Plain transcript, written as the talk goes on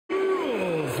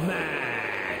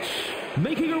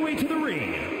making her way to the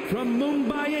ring from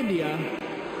Mumbai, India,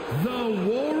 the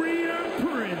Warrior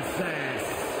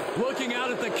Princess. Looking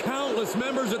out at the countless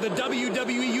members of the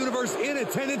WWE Universe in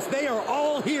attendance, they are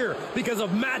all here because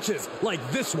of matches like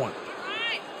this one.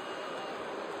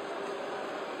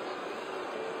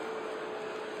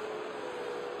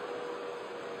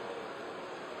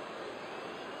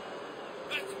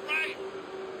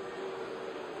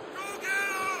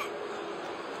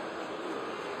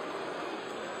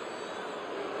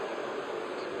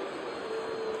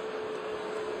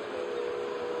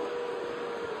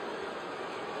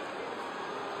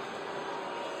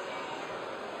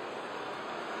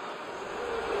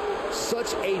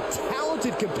 Such a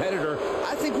talented competitor.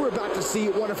 I think we're about to see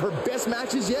one of her best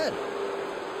matches yet.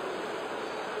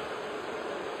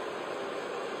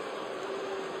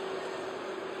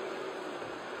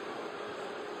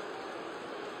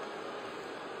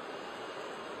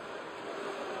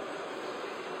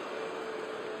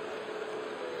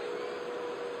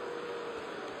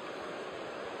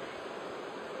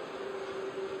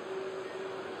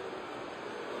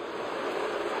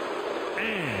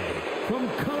 From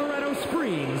Colorado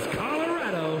Springs,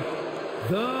 Colorado,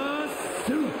 the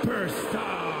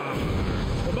Superstar.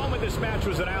 The moment this match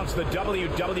was announced, the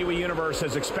WWE Universe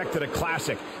has expected a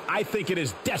classic. I think it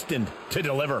is destined to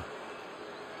deliver.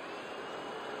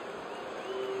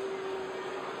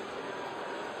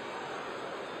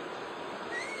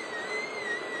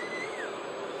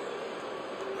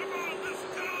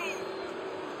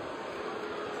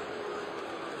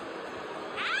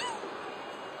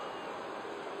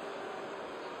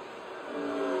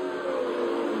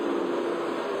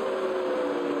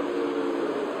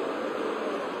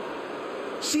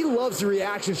 She loves the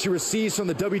reaction she receives from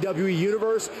the WWE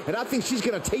Universe, and I think she's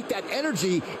going to take that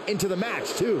energy into the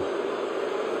match, too.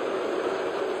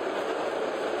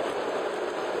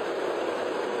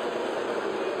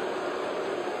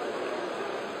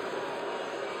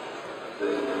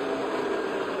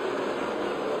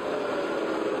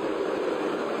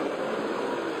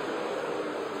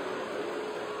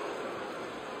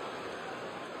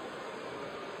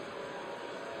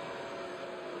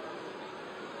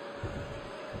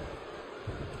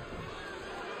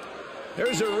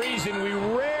 There's a reason we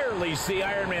rarely see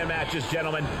Iron Man matches,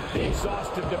 gentlemen. The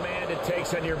exhaustive demand it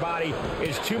takes on your body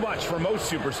is too much for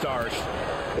most superstars.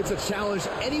 It's a challenge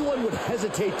anyone would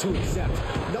hesitate to accept.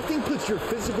 Nothing puts your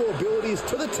physical abilities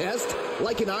to the test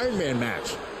like an Iron Man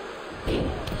match.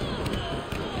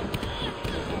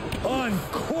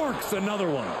 Uncorks another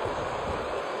one.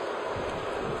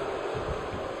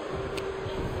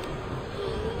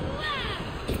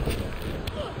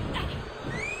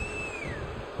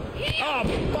 A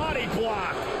body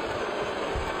block.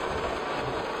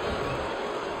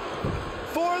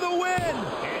 For the win.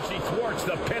 And she thwarts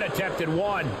the pin attempt and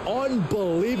one.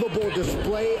 Unbelievable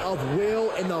display of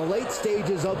will in the late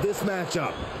stages of this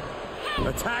matchup.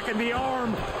 Attacking the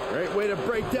arm. Great way to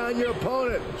break down your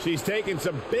opponent. She's taking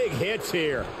some big hits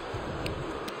here.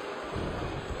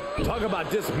 Talk about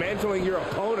dismantling your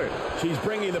opponent. She's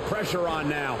bringing the pressure on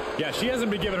now. Yeah, she hasn't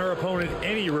been giving her opponent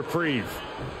any reprieve.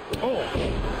 Oh.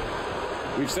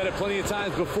 We've said it plenty of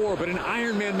times before, but an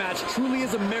Iron Man match truly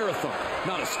is a marathon,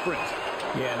 not a sprint.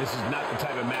 Yeah, this is not the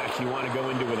type of match you want to go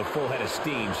into with a full head of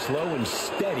steam. Slow and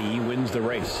steady wins the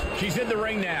race. She's in the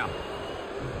ring now.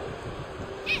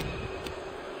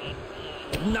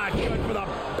 Not good for the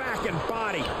back and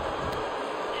body.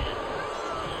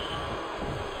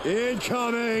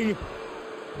 Incoming.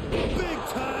 Big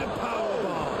time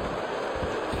powerbomb.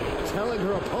 Telling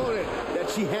her opponent that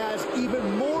she has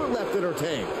even more left in her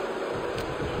tank.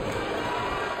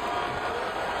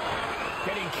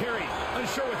 Getting carried,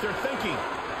 unsure what they're thinking.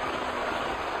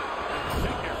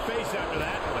 Check their face after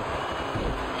that one.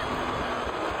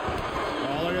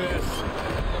 Oh, look at this.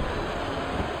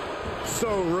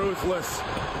 So ruthless.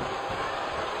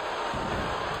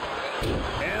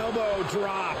 Elbow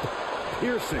drop.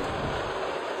 Piercing.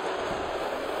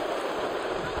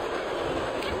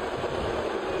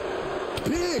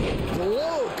 Big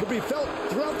blow could be felt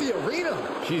throughout the arena.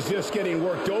 She's just getting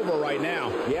worked over right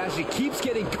now. Yeah, she keeps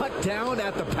getting cut down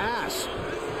at the pass.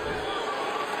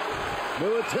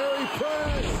 Military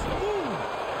press. Ooh.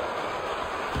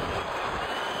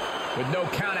 With no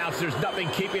countouts, there's nothing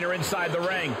keeping her inside the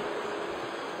ring.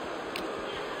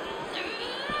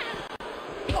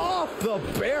 Off the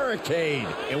barricade.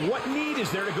 And what need is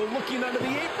there to go looking under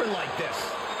the apron like this?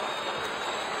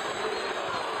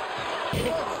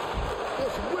 Oh,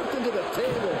 just whipped into the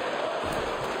table.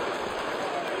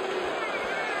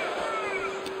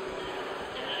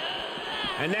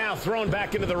 And now thrown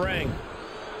back into the ring.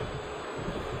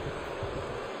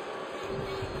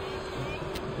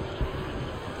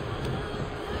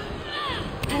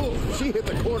 She hit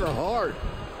the corner hard.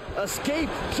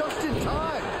 Escaped just in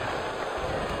time.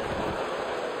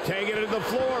 Taking it to the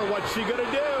floor. What's she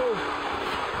gonna do?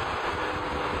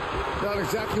 Not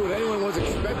exactly what anyone was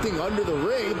expecting under the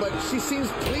ring, but she seems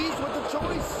pleased with the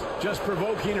choice. Just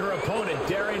provoking her opponent,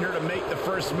 daring her to make the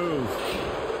first move.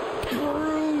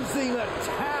 Bruising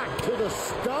attack to the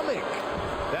stomach.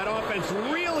 That offense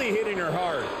really hitting her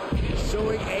hard.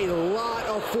 Showing a lot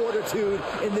of fortitude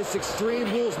in this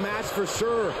Extreme Rules match for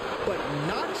sure, but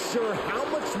not sure how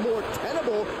much more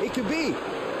tenable it could be.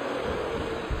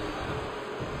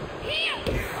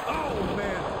 Oh,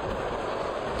 man.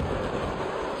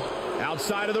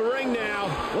 Outside of the ring now.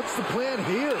 What's the plan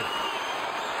here?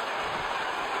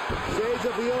 Shades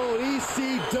of the old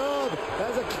EC dub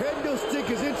as a kendo stick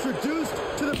is introduced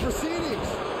to the proceedings.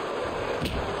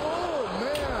 Oh,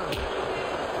 man.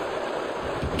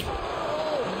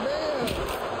 Oh, man.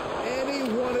 Any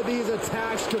one of these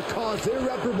attacks could cause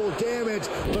irreparable damage,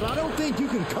 but I don't think you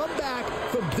can come back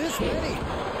from this many.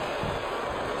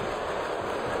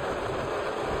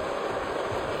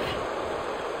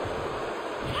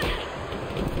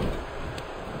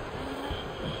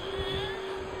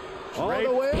 All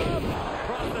the way up,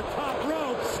 across the top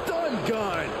rope, stun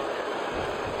gun.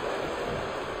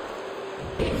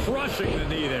 Crushing the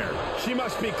knee there. She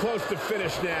must be close to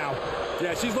finish now.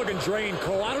 Yeah, she's looking drained,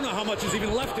 Cole. I don't know how much is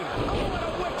even left in her. Oh, what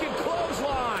a wicked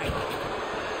clothesline.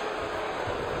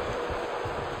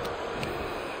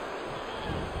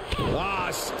 Ah,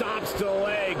 stops to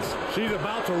legs. She's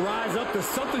about to rise up to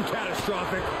something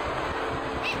catastrophic.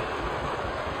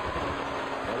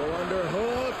 Double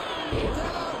underhook.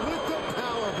 Down with the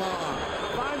powerbomb.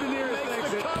 Find the nearest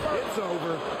exit. It's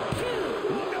over.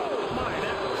 No, my,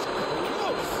 that was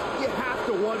close. You have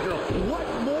to wonder, what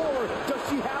more does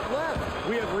she have left?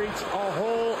 We have reached a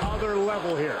whole other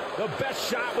level here. The best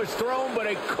shot was thrown, but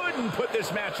it couldn't put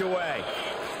this match away.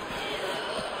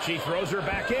 She throws her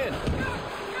back in.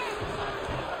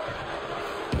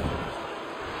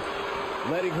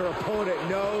 Letting her opponent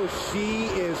know she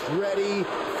is ready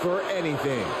for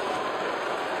anything.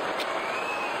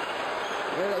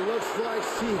 And it looks like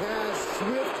she has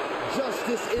swift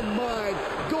justice in mind,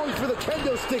 going for the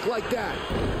kendo stick like that.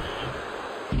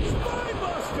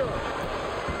 Spinebuster!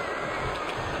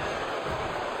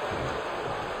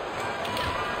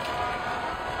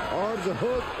 Arms a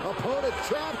hook, opponent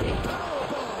trapped,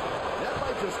 powerbomb. That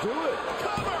might just do it.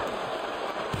 Cover!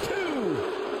 Two!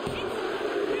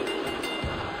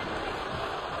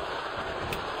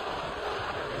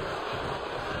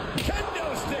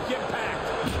 Kendo stick impact!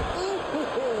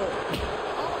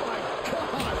 Oh my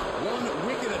God! One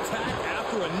wicked attack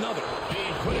after another.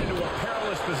 Being put into a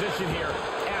perilous position here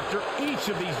after each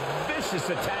of these vicious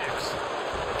attacks.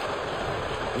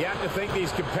 You have to think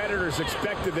these competitors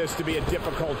expected this to be a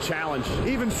difficult challenge.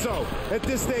 Even so, at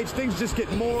this stage, things just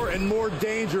get more and more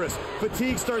dangerous.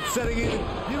 Fatigue starts setting in.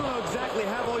 You don't exactly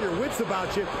have all your wits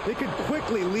about you. It could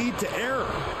quickly lead to error.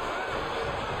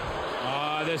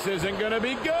 This isn't going to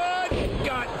be good.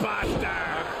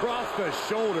 Gutbuster. Across the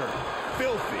shoulder.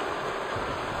 Filthy.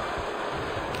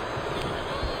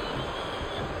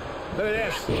 Look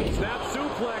at this. Snap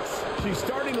suplex. She's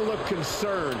starting to look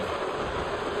concerned.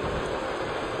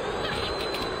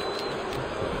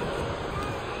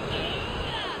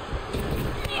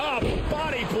 Oh,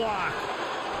 body block.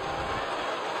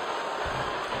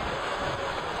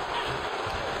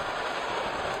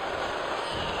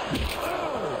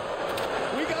 Oh,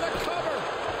 we got a cover.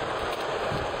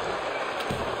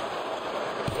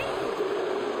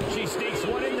 She sneaks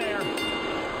one in there.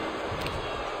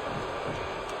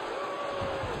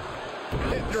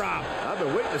 Hip drop. I've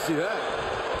been waiting to see that.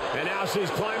 And now she's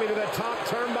climbing to the top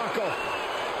turnbuckle.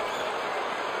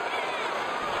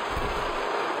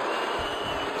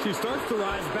 She starts to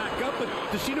rise back up, but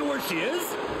does she know where she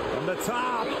is? From the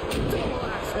top, double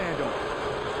axe handle.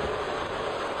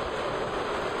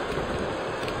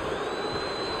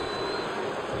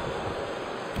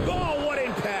 Oh, what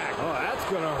impact! Oh, that's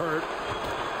gonna hurt.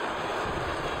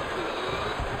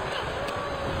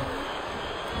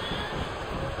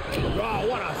 Oh,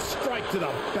 what a strike to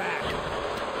the back.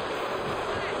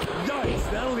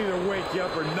 Yikes, that'll either wake you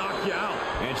up or knock you out.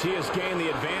 And she has gained the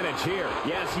advantage here.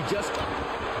 Yeah, she just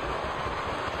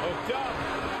Hooked up.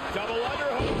 Double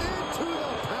underhook. into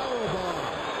the powerbomb.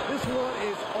 This one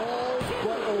is all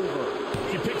but over.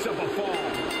 She picks up a fall.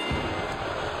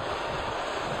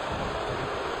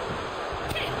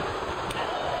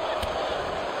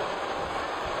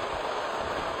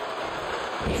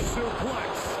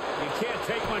 Suplex. You can't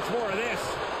take much more of this.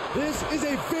 This is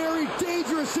a very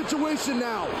dangerous situation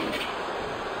now.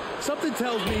 Something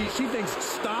tells me she thinks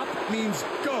stop means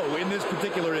go in this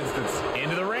particular instance.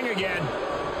 Into the ring again.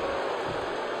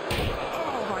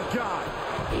 Oh, my God.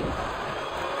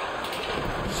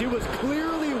 She was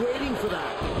clearly waiting for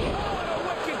that. Oh, and a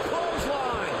wicked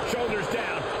clothesline. Shoulders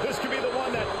down. This could be the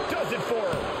one that does it for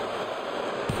her.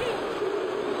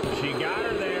 She got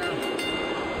her there.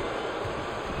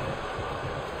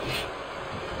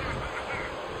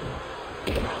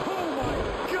 Oh, my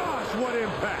gosh, what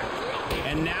impact.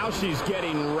 And now she's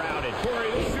getting routed.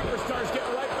 Corey, this superstar's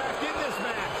getting right back in this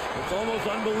match. It's almost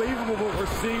unbelievable what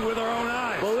we're seeing with our own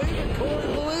eyes. Believe it,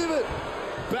 Corey, believe it.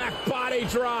 Back body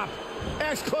drop.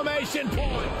 Exclamation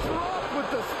point. Drop with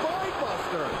the spine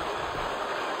buster.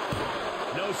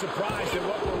 No surprise that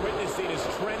what we're witnessing is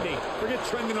trending. Forget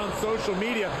trending on social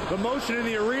media. The motion in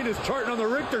the arena is charting on the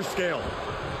Richter scale.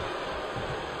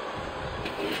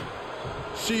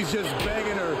 She's just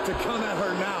begging her to come at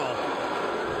her now.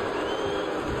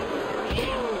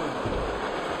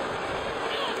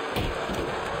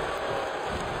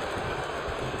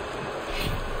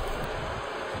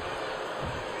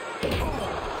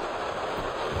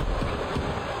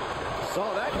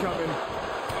 Saw that coming.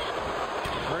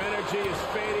 Her energy is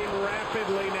fading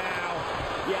rapidly now.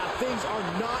 Yeah, things are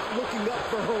not looking up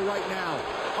for her right now.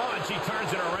 Oh, and she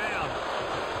turns it around.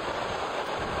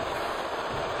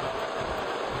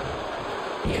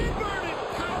 Inverted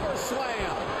power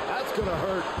slam. That's gonna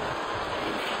hurt.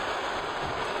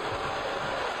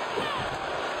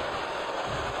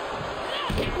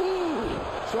 Ooh,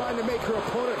 trying to make her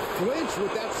opponent flinch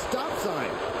with that stop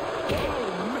sign. Oh,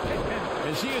 man.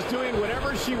 And she is doing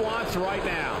whatever she wants right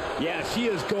now. Yeah, she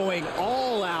is going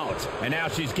all out. And now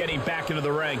she's getting back into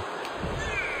the ring.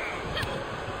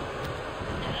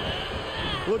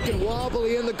 Looking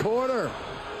wobbly in the corner.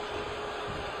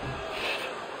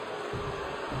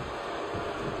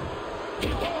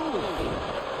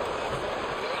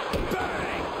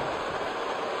 Bang!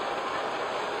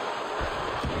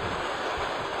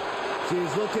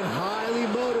 She's looking highly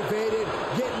motivated,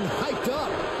 getting hyped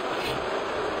up.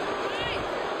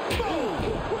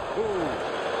 Boom!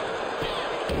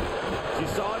 She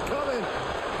saw it coming.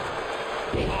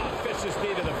 Oh, vicious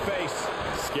knee to the face.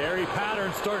 Scary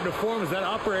pattern starting to form as that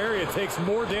upper area takes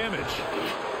more damage.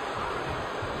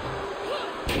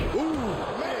 Ooh,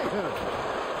 man.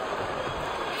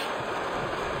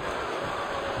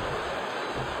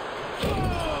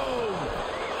 Boom!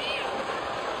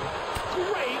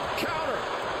 Great counter.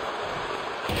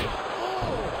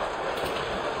 Oh,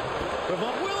 But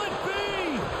what will it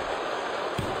be?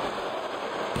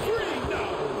 Three, no.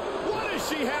 What does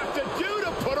she have to do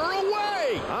to put her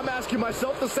away? I'm asking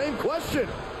myself the same question.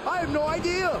 I have no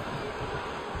idea.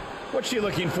 What's she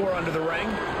looking for under the ring?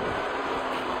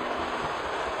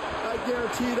 I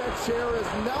guarantee that chair is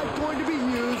not going to be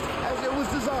used as it was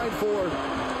designed for.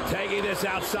 Taking this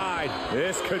outside.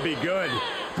 This could be good.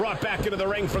 Brought back into the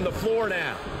ring from the floor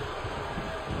now.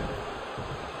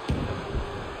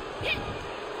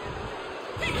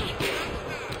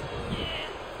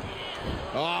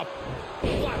 Oh,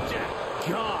 blackjack.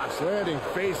 Gosh, landing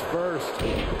face first.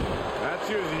 That's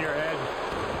using your head.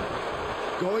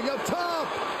 Going up top.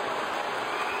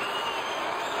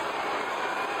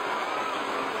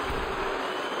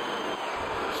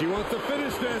 She wants to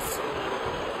finish this.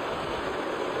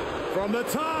 From the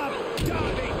top.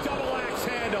 Diving double axe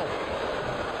handle.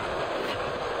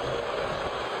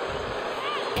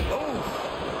 Oh.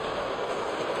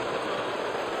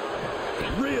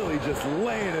 Really just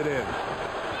laying it in.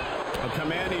 A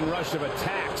commanding rush of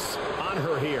attacks on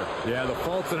her here. Yeah, the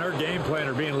faults in her game plan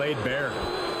are being laid bare.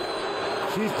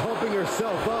 She's pumping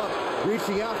herself up,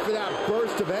 reaching out for that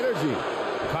burst of energy.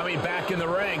 Coming back in the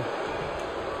ring.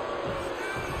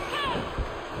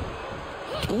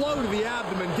 Blow to the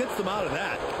abdomen gets them out of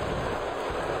that.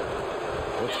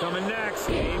 What's coming next?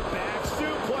 A back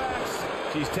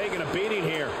suplex. She's taking a beating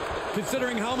here.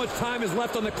 Considering how much time is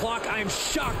left on the clock, I am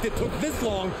shocked it took this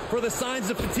long for the signs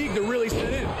of fatigue to really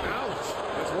set in. Ouch.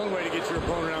 That's one way to get your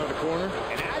opponent out of the corner.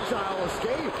 An agile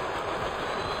escape.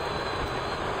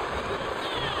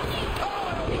 Oh,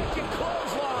 and a wicked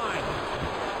clothesline.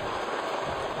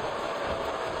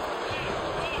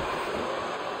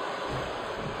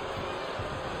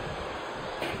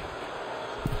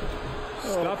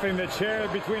 Stuffing the chair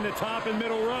between the top and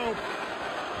middle rope.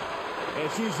 And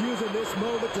she's using this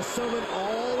moment to summon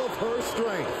all of her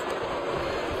strength.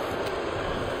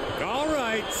 All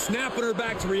right, snapping her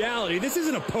back to reality. This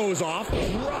isn't a pose off.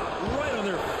 Drop right on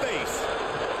their face.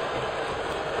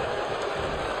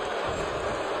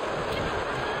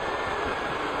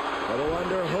 Double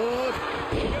underhook.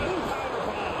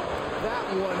 That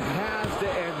one has to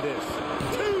end this.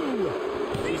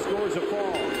 2. He scores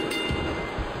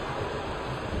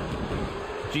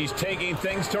She's taking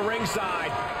things to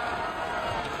ringside.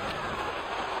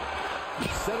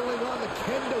 Settling on the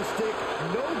kendo stick.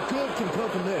 No good can come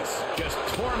from this. Just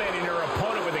tormenting her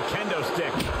opponent with a kendo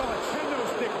stick. Oh, kendo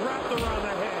stick wrapped around the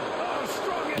head. Oh,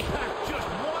 strong impact. Just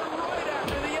one right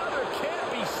after the other.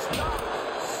 Can't be stopped.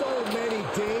 So many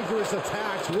dangerous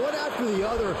attacks, one after the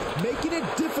other, making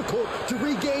it difficult to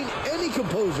regain any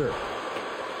composure.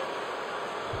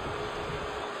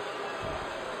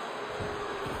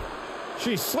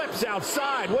 She slips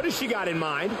outside. What has she got in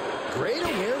mind? Great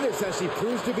awareness as she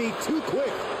proves to be too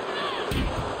quick.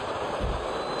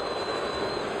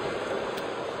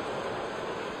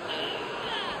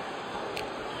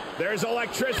 There's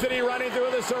electricity running through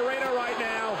this arena right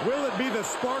now. Will it be the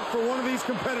spark for one of these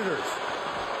competitors?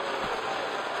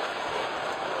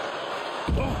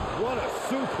 Oh, what a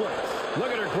suplex.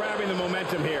 Look at her grabbing the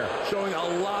momentum here. Showing a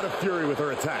lot of fury with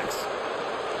her attacks.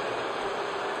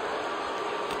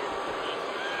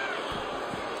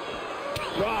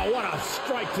 Wow, what a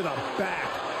strike to the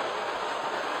back.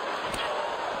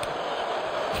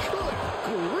 Good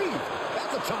grief.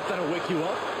 That's a chop that'll wake you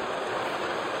up.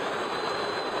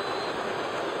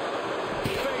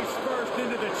 Face first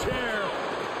into the chair.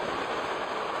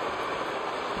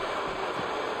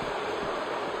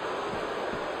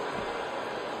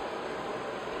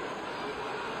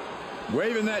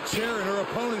 Waving that chair, and her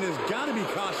opponent has got to be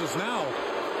cautious now.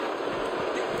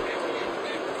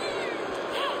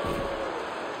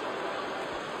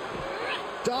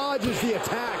 Dodges the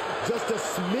attack just a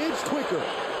smidge quicker.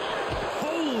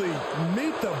 Holy,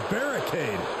 meet the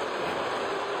barricade.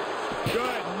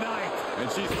 Good night. And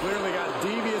she's clearly got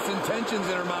devious intentions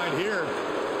in her mind here.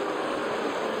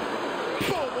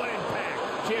 Boom, what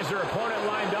impact. She has her opponent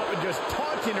lined up and just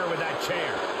taunting her with that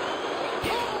chair.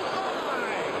 Oh,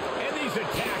 my. And these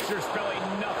attacks are spelling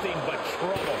nothing but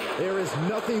trouble. There is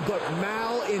nothing but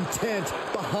malintent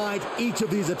behind each of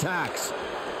these attacks.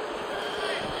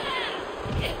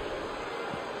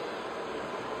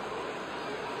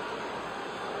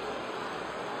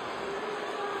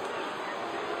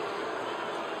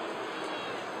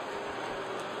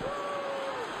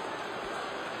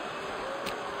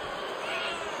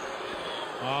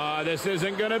 This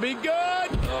isn't going to be good.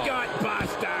 Oh.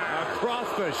 Gutbuster.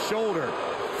 Across the shoulder.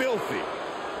 Filthy.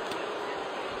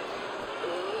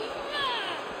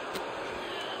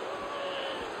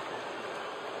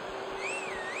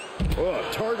 Oh,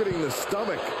 targeting the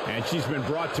stomach. And she's been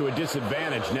brought to a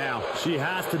disadvantage now. She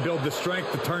has to build the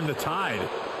strength to turn the tide.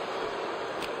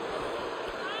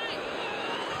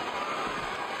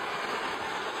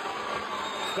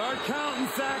 Start counting,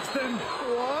 Saxton.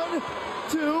 1,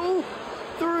 2,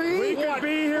 3. We could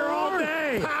be here all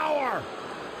day. Power.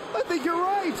 I think you're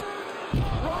right.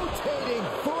 Rotating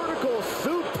vertical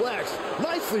suplex.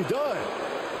 Nicely done.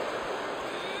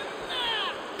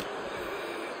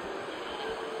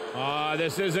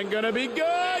 This isn't going to be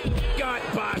good.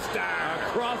 Gutbuster.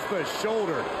 Across the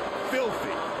shoulder.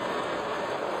 Filthy.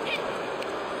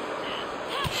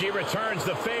 She returns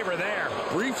the favor there.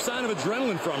 Brief sign of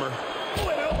adrenaline from her. Oh,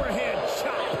 an overhead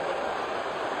chop.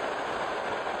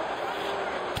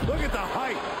 Look at the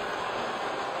height.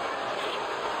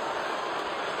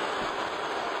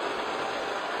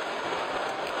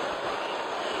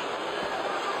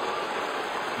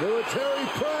 Military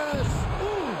press.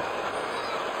 Ooh.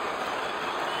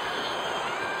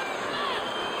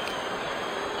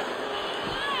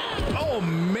 Oh,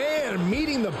 man,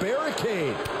 meeting the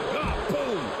barricade. Oh,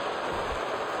 boom.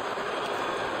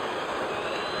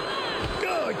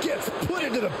 Oh, it gets put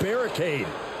into the barricade.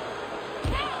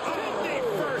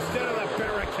 First into the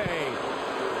barricade.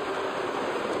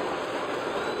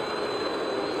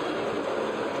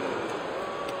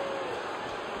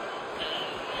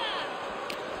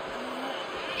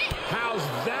 How's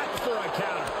that for a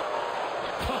counter?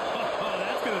 Oh,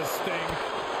 that's going to sting.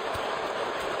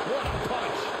 What a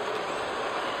punch.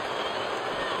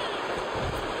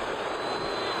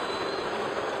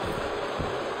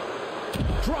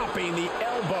 Dropping the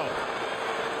elbow.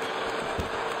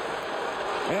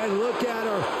 And look at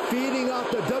her feeding off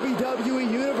the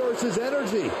WWE Universe's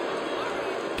energy.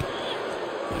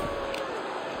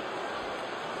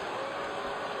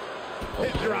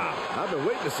 Hip drop. I've been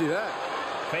waiting to see that.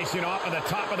 Facing off at the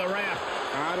top of the ramp.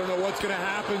 I don't know what's going to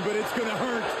happen, but it's going to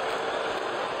hurt.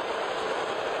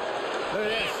 Look at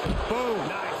this. Boom.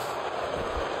 Nice.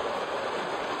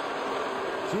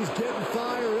 She's getting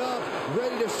fired up,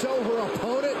 ready to show her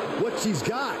opponent what she's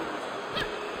got.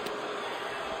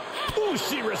 Ooh,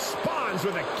 she responds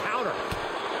with a counter.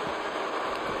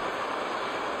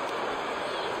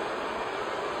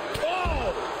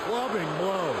 Oh! Clubbing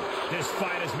blow. This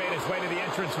fight has made its way to the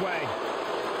entranceway.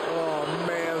 Oh,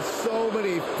 man, so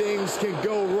many things can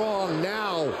go wrong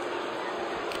now.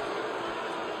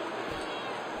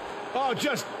 Oh,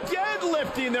 just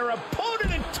deadlifting their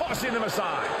opponent and tossing them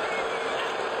aside.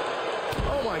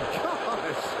 Oh, my gosh.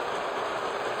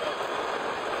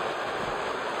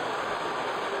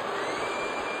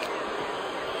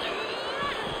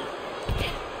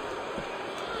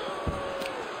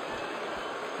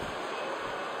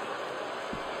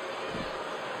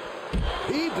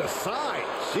 He decides.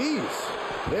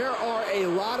 Jeez. There are a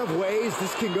lot of ways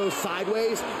this can go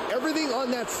sideways. Everything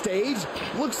on that stage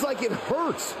looks like it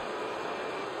hurts.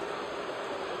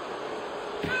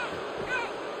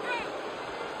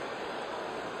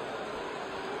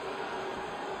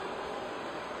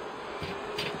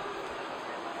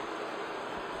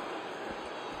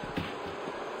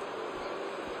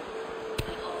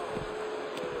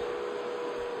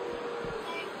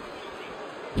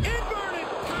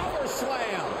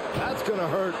 That's gonna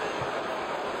hurt.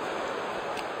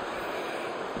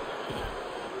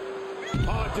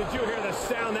 Oh, did you hear the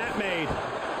sound that made?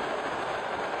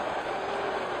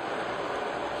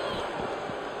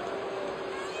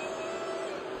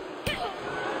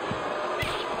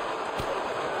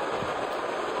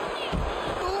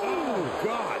 Oh,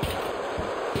 God.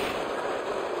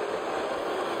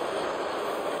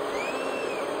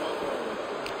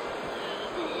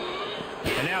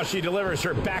 And now she delivers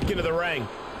her back into the ring.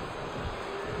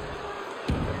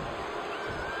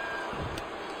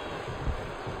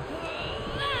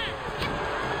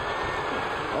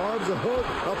 Arms a hook,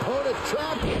 opponent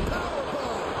trapped,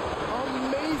 powerbomb.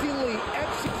 Amazingly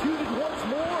executed once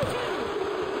more.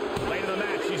 Late in the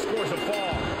match, she scores a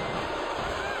fall.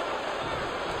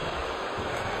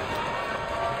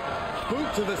 Boot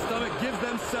to the stomach gives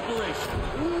them separation.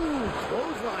 Ooh,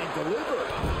 clothesline delivered.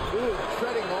 Ooh,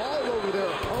 treading all over their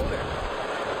opponent.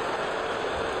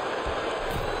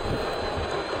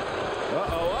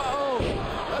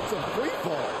 That's a free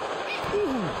fall.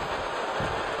 Ooh.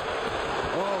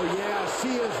 Oh, yeah,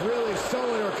 she is really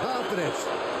showing her confidence.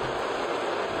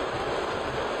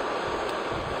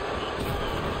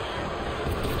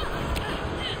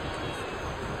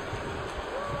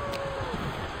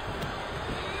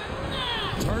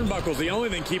 Turnbuckle's the only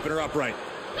thing keeping her upright.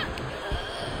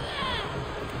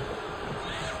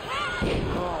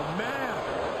 Oh, man.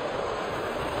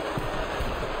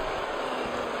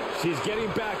 She's getting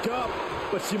back up,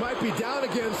 but she might be down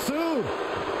again soon.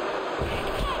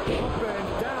 Up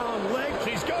and down, leg.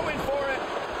 She's going for it.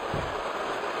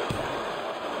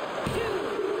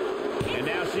 And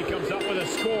now she comes up with a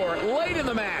score late in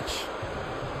the match.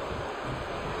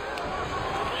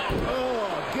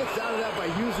 Oh, gets out of that by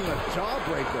using a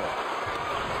jawbreaker.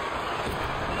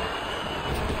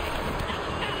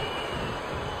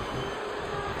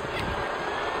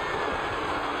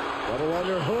 Double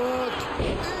underhook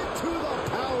into the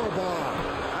powerbomb.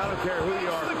 I don't care who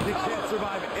you are, you can't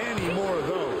survive any more of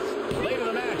those. Late in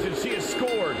the match, and she has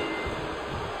scored.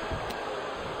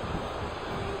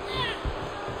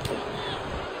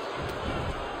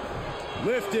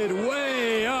 Lifted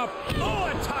way up. Oh,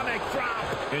 atomic drop.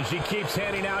 And she keeps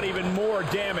handing out even more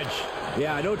damage.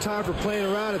 Yeah, no time for playing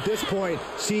around at this point.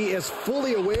 She is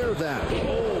fully aware of that.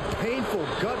 Oh, painful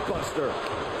gutbuster.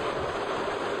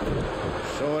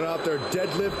 Showing off their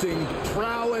deadlifting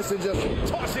prowess and just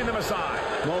tossing them aside.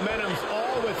 Momentum's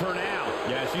all with her now.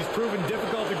 Yeah, she's proven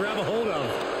difficult to grab a hold of.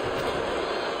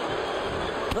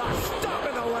 Stop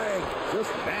in the leg.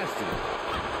 Just nasty.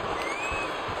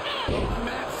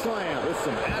 Mat slam with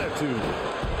some attitude.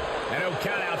 And no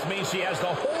countouts means she has the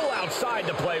whole outside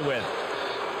to play with.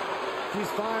 She's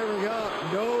firing up,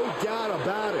 no doubt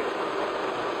about it.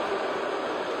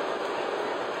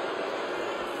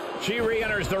 She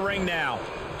re-enters the ring now.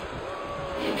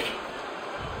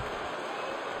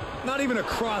 Not even a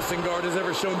crossing guard has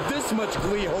ever shown this much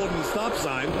glee holding the stop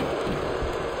sign.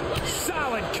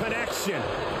 Solid connection.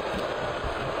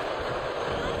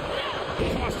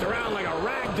 Tossed around like a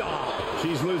rag doll.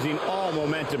 She's losing all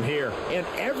momentum here. And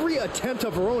every attempt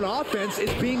of her own offense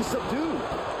is being subdued.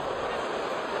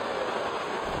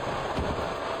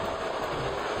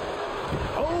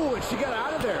 Oh, and she got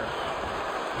out of there.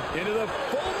 Into the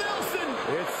full Nelson.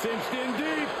 It's cinched in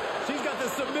deep. She's got the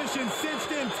submission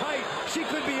cinched in tight. She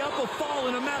could be up or fall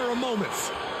in a matter of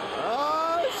moments.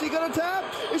 Is she gonna tap?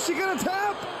 Is she gonna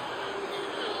tap?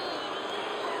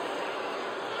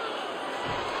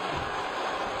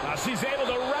 She's able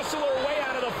to wrestle her way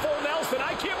out of the full Nelson.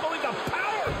 I can't believe the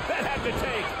power that had to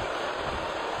take.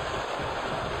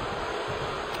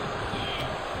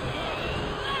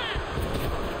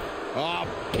 Oh,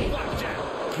 blackjack.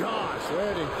 gosh,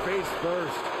 landing face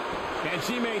first. And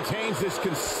she maintains this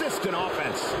consistent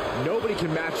offense. Nobody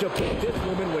can match up with this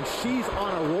woman when she's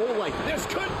on a roll like this.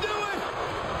 Could do it!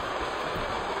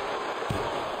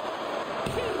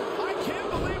 I can't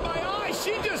believe my eyes.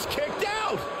 She just kicked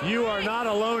out. You are not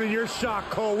alone in your shock,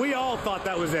 Cole. We all thought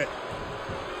that was it.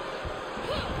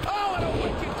 Oh, and a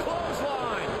wicked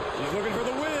clothesline. She's looking for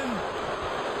the win.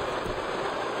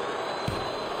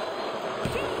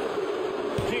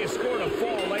 She has scored a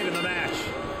fall late in the match.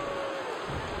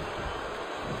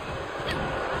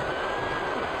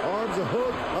 Arms a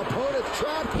hook, opponent's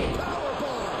trapped,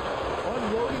 powerbomb.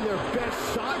 Unloading their best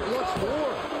shot once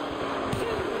more.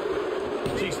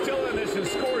 She's still in this and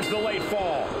scores the late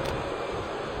fall.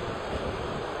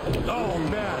 Oh,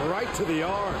 man, right to the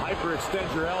arm.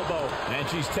 Hyperextend your elbow. And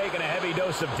she's taken a heavy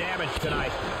dose of damage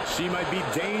tonight. She might be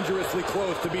dangerously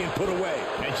close to being put away.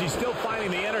 And she's still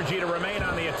finding the energy to remain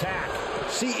on the attack.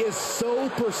 She is so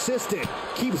persistent,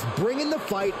 keeps bringing the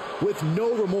fight with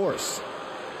no remorse.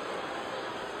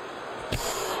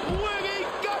 Swinging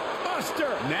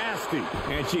gutbuster. Nasty.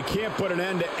 And she can't put an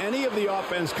end to any of the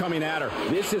offense coming at her.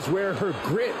 This is where her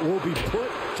grit will be put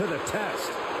to the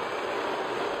test.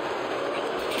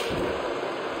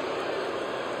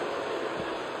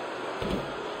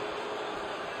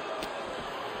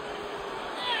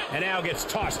 And now gets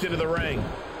tossed into the ring.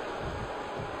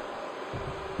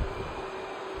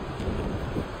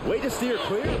 Way to steer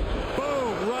clear.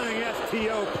 Boom, running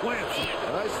STO plants.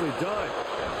 Nicely done.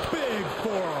 Big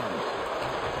forearm.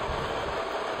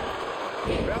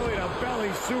 Belly to belly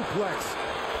suplex.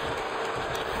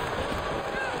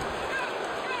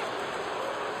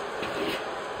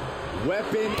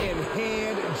 Weapon in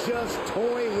hand, just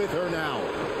toying with her now.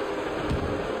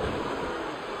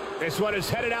 This one is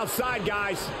headed outside,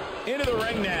 guys. Into the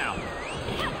ring now.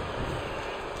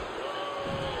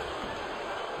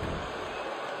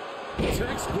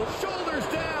 Shoulders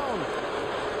down.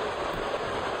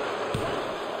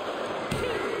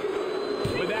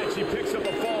 With that, she picks up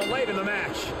a fall late in the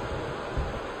match.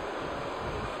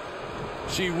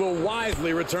 She will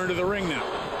wisely return to the ring now.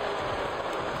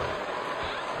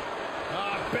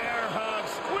 Bear hug,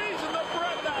 squeezing the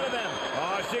breath out of them.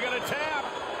 Oh, is she going to tap?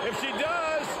 If she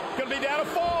does, going to be down a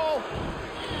fall.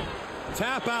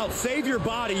 Tap out, save your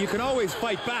body. You can always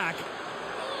fight back.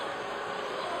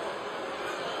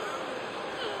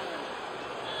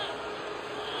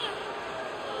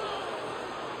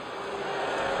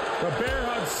 The bear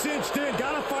hug cinched in.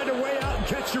 Gotta find a way out and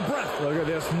catch your breath. Look at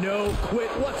this, no quit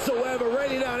whatsoever.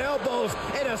 Raining down elbows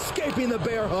and escaping the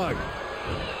bear hug.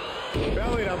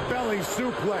 Belly to belly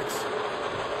suplex.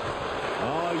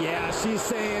 Oh yeah, she's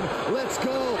saying, let's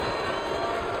go.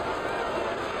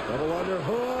 Double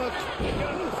underhook.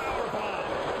 Powerbomb.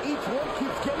 Each one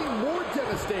keeps getting more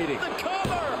devastating. The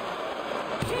cover.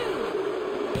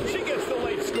 She gets the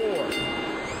late score.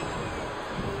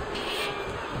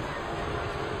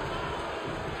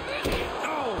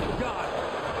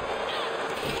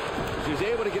 She's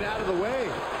able to get out of the way.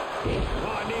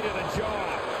 Oh, needed a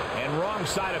jaw. And wrong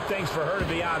side of things for her to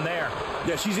be on there.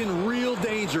 Yeah, she's in real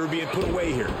danger of being put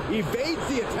away here. Evades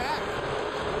the attack.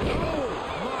 Oh,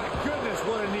 my goodness,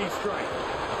 what a knee strike.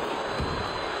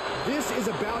 This is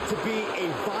about to be a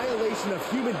violation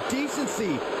of human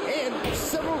decency and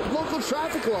several local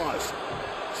traffic laws.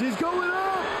 She's going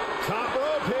up. Top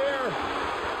rope here.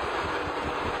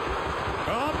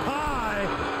 Up high.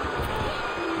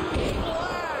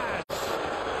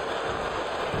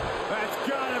 That's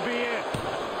gotta be it.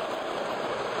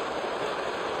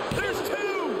 There's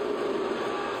two.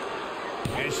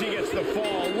 And she gets the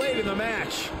fall late in the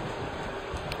match.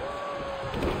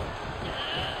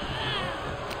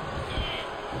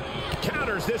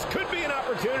 Counters. This could be an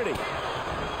opportunity.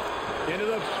 Into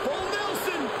the full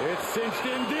Nelson. It's cinched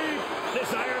in deep.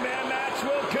 This Iron Man match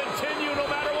will continue no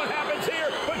matter what happens here,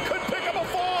 but could pick up a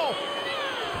fall.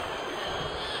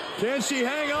 Can she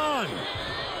hang on?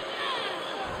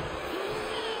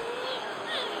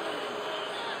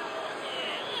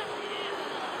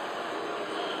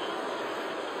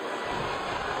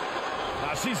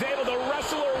 She's able to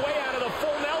wrestle her way out of the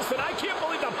full Nelson. I can't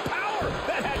believe the power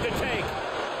that had to take.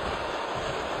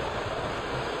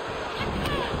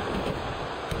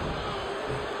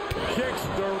 Kicks,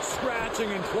 dirt,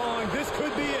 scratching and clawing. This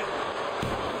could be it.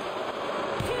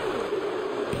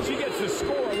 She gets the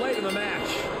score late in the match.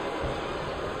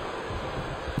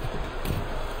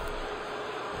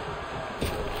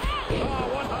 Oh,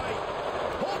 one height.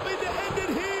 Hoping to end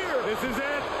it here. This is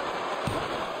it.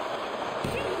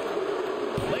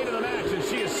 Late in the match, and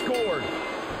she has scored.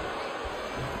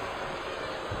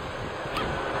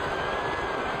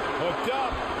 Hooked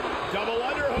up. Double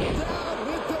underhook. Down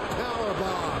with the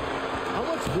powerbomb. How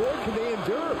much more can they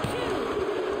endure.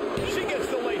 She gets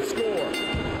the late score.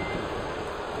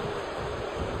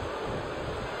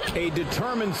 A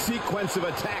determined sequence of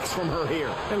attacks from her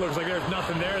here. It looks like there's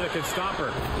nothing there that can stop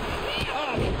her.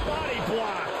 Oh, body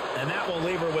block. And that will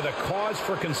leave her with a cause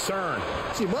for concern.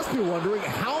 She must be wondering,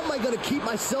 how am I going to keep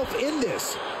myself in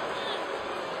this?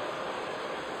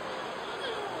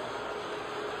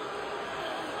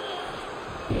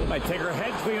 Might take her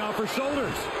head clean off her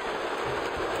shoulders.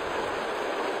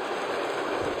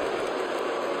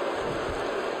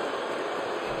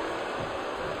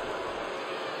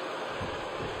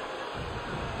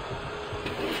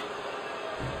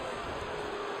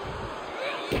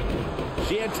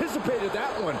 She anticipated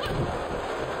that one.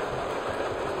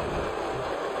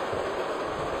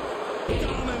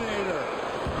 Dominator.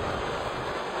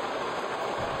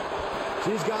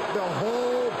 She's got the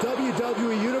whole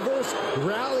WWE Universe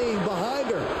rallying behind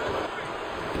her.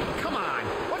 Come on,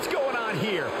 what's going on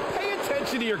here? Pay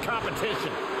attention to your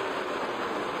competition.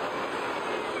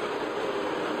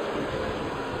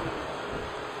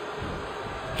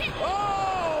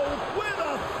 Oh, with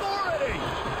authority.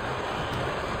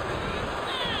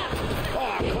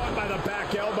 Oh, caught by the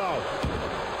back elbow.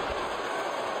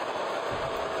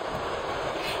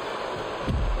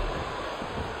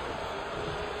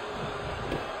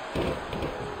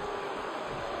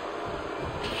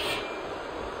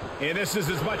 And this is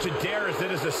as much a dare as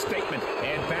it is a statement.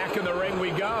 And back in the ring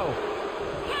we go.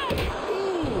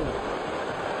 Ooh.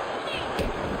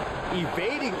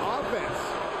 Evading offense.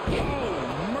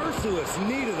 Oh, merciless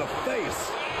knee to the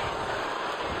face.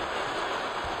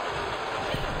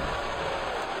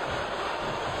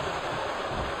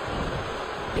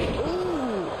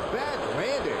 Ooh, bad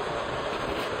landing.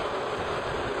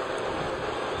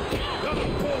 Oh,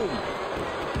 boom.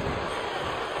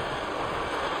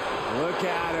 Look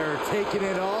at her, taking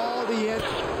in all the end.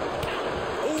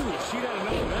 Oh, she got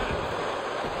enough of that.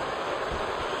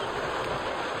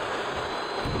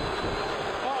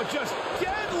 Oh, just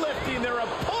deadlifting their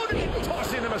opponent and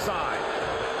tossing them aside.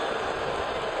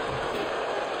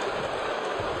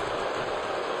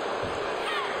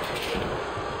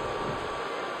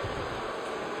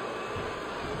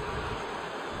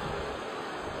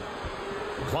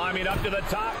 Climbing up to the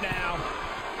top now.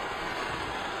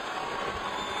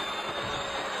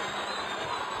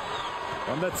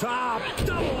 From the top,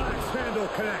 double axe handle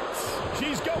connects.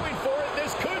 She's going for it.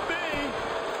 This could be.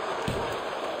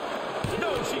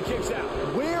 No, she kicks out.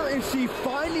 Where is she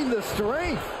finding the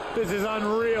strength? This is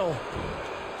unreal.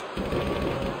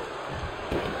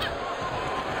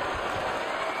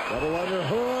 Double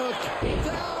underhook.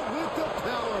 Down with the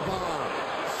powerbomb.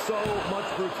 So much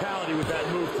brutality with that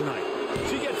move tonight.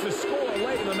 She gets the score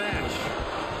late in the match.